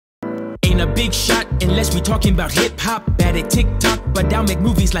ain't a big shot unless we talking about hip-hop. Bad at TikTok, but I'll make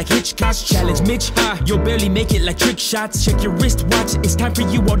movies like Hitchcock's Challenge Mitch. You'll barely make it like trick shots. Check your wristwatch, it's time for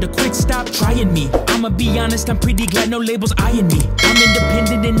you all to quit. Stop trying me. I'ma be honest, I'm pretty glad no labels eyeing me. I'm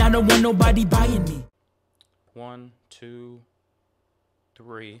independent and I don't want nobody buying me. 1, 2,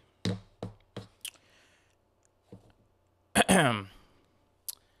 3.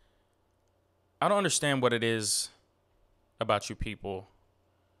 I don't understand what it is about you people.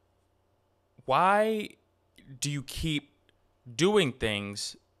 Why do you keep doing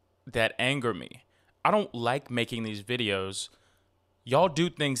things that anger me? I don't like making these videos. Y'all do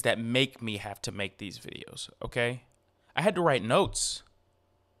things that make me have to make these videos, okay? I had to write notes.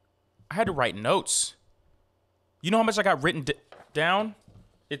 You know how much I got written down?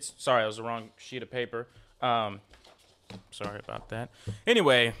 Sorry, it was the wrong sheet of paper. Sorry about that.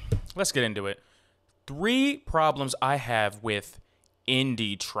 Anyway, let's get into it. 3 problems I have with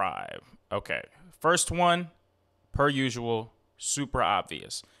Indie Tribe. Okay, first one, per usual, super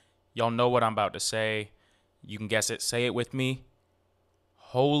obvious. Y'all know what I'm about to say. You can guess it. Say it with me.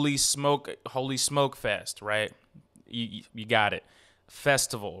 Holy smoke fest, right? You got it.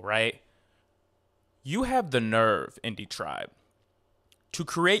 Festival, right? You have the nerve, Indie Tribe, to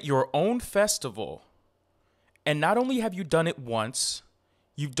create your own festival. And not only have you done it once,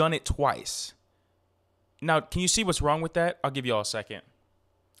 you've done it twice. Now, can you see what's wrong with that? I'll give you all a second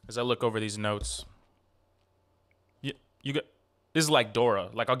as I look over these notes. You got, this is like Dora.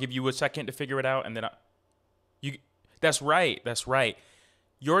 Like, I'll give you a second to figure it out, and then that's right.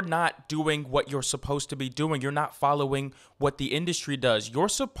 You're not doing what you're supposed to be doing. You're not following what the industry does. You're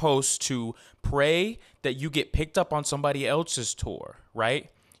supposed to pray that you get picked up on somebody else's tour, right?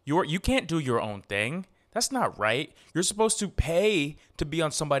 You can't do your own thing. That's not right. You're supposed to pay to be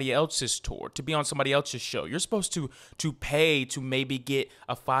on somebody else's tour, to be on somebody else's show. You're supposed to pay to maybe get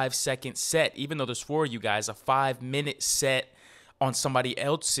a 5-second set, even though there's 4 of you guys, a 5-minute set on somebody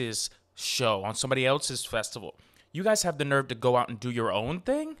else's show, on somebody else's festival. You guys have the nerve to go out and do your own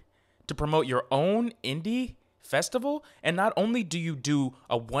thing, to promote your own indie festival. And not only do you do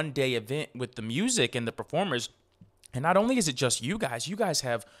a 1-day event with the music and the performers, and not only is it just you guys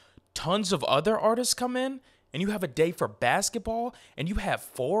have tons of other artists come in, and you have a day for basketball, and you have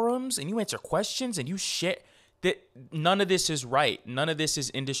forums, and you answer questions, and you shit. That none of this is right. None of this is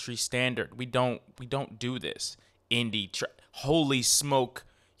industry standard. We don't do this. Holy smoke.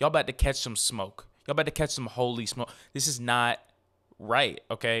 Y'all about to catch some smoke. Y'all about to catch some holy smoke. This is not right,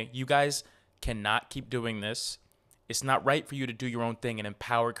 okay? You guys cannot keep doing this. It's not right for you to do your own thing and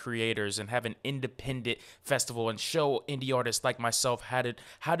empower creators and have an independent festival and show indie artists like myself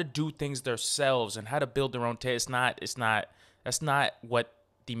how to do things themselves and how to build their own taste. That's not what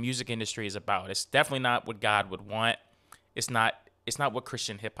the music industry is about. It's definitely not what God would want. It's not what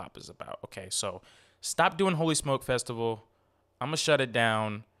Christian hip hop is about. Okay, so stop doing Holy Smoke Festival. I'm gonna shut it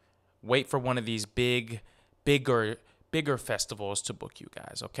down. Wait for one of these bigger festivals to book you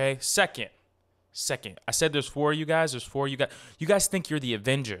guys. Okay. Second, I said there's 4 of you guys. You guys think you're the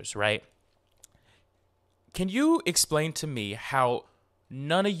Avengers, right? Can you explain to me how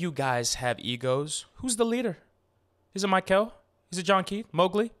none of you guys have egos? Who's the leader? Is it Michael? Is it John Keith?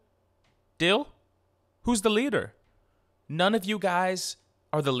 Mowgli? Dill? Who's the leader? None of you guys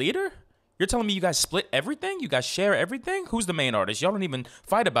are the leader? You're telling me you guys split everything? You guys share everything? Who's the main artist? Y'all don't even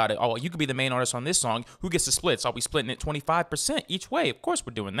fight about it. Oh, you could be the main artist on this song. Who gets the splits? Are we splitting it 25% each way? Of course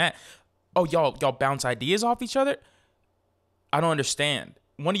we're doing that. Oh, y'all bounce ideas off each other? I don't understand.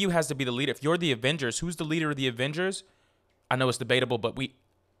 One of you has to be the leader. If you're the Avengers, who's the leader of the Avengers? I know it's debatable, but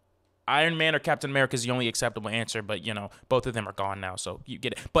Iron Man or Captain America is the only acceptable answer, but, you know, both of them are gone now, so you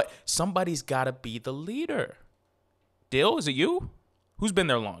get it. But somebody's got to be the leader. Dill, is it you? Who's been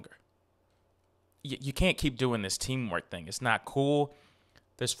there longer? You can't keep doing this teamwork thing. It's not cool.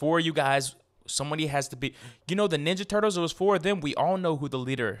 There's 4 of you guys. Somebody has to be. You know, the Ninja Turtles, it was 4 of them. We all know who the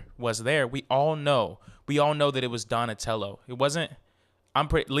leader was there. We all know that it was Donatello. It wasn't.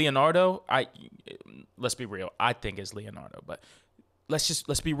 Leonardo. Let's be real. I think it's Leonardo, but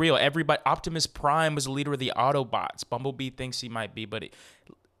let's be real. Everybody. Optimus Prime was the leader of the Autobots. Bumblebee thinks he might be, but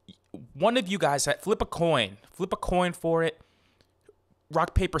one of you guys flip a coin. Flip a coin for it.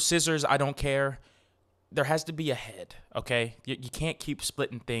 Rock, paper, scissors. I don't care. There has to be a head. Okay, you can't keep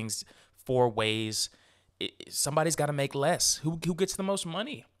splitting things 4 ways. Somebody's got to make less. Who gets the most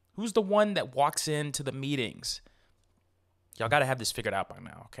money? Who's the one that walks into the meetings? Y'all got to have this figured out by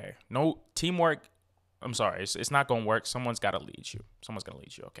now, okay? No teamwork. I'm sorry. It's not going to work. Someone's got to lead you.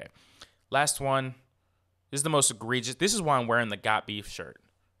 Okay? Last one. This is the most egregious. This is why I'm wearing the Got Beef shirt.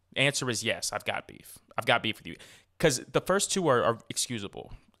 The answer is yes, I've got beef. I've got beef with you. Because the first 2 are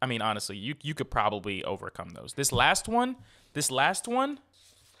excusable. I mean, honestly, you could probably overcome those. This last one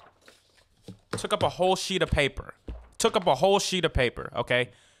took up a whole sheet of paper. Okay?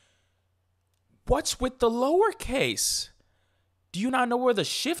 What's with the lowercase? Do you not know where the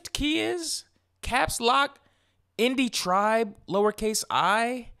shift key is? Caps lock, indie tribe, lowercase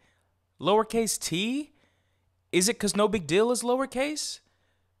I, lowercase t? Is it because no big deal is lowercase?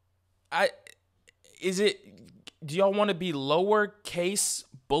 Do y'all want to be lowercase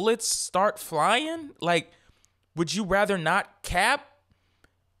bullets start flying? Like, would you rather not cap?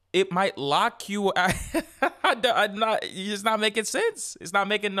 It might lock you. It's not making sense. It's not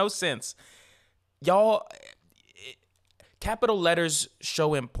making no sense. Y'all, capital letters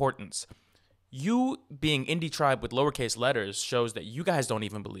show importance. You being indie tribe with lowercase letters shows that you guys don't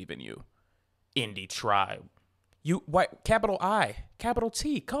even believe in you. Indie tribe. What? Capital I, capital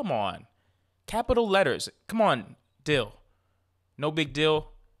T. Come on. Capital letters. Come on, Dill. No big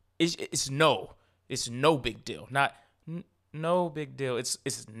deal. It's no. It's no big deal. Not no big deal.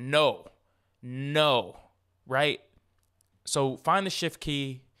 It's no. No. Right? So find the shift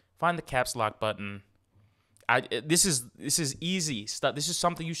key. Find the caps lock button. This is easy stuff. This is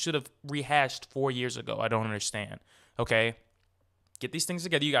something you should have rehashed 4 years ago. I don't understand. Okay? Get these things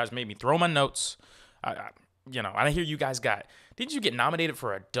together. You guys made me throw my notes. I hear you guys didn't you get nominated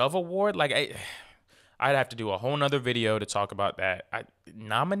for a Dove Award? Like, I'd have to do a whole nother video to talk about that.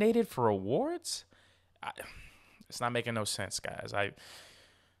 Nominated for awards? It's not making no sense, guys.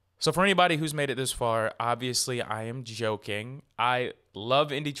 So for anybody who's made it this far, obviously I am joking. I love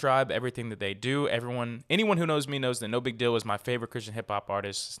Indie Tribe, everything that they do. Anyone who knows me knows that No Big Deal is my favorite Christian hip-hop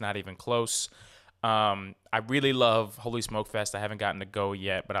artist. It's not even close. I really love Holy Smoke Fest. I haven't gotten to go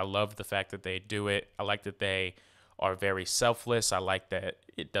yet, but I love the fact that they do it. I like that they are very selfless. I like that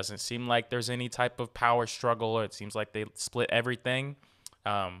it doesn't seem like there's any type of power struggle. It seems like they split everything.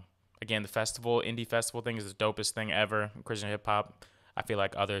 Again, the indie festival thing is the dopest thing ever in Christian hip-hop. I feel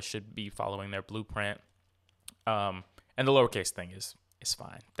like others should be following their blueprint. And the lowercase thing is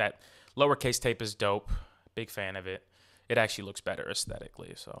fine. That lowercase tape is dope. Big fan of it. It actually looks better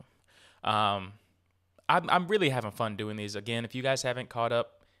aesthetically. So I'm really having fun doing these. Again, if you guys haven't caught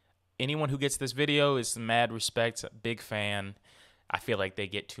up, anyone who gets this video is mad respect. Big fan. I feel like they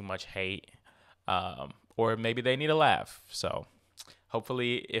get too much hate. Or maybe they need a laugh. So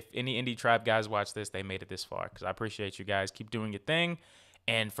hopefully, if any Indie Tribe guys watch this, they made it this far, because I appreciate you guys. Keep doing your thing.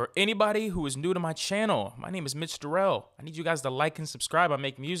 And for anybody who is new to my channel, my name is Mitch Darrell. I need you guys to like and subscribe. I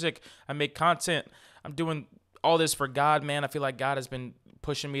make music. I make content. I'm doing all this for God, man. I feel like God has been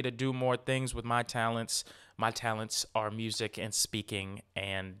pushing me to do more things with my talents. My talents are music and speaking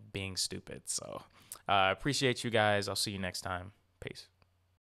and being stupid. So I appreciate you guys. I'll see you next time. Peace.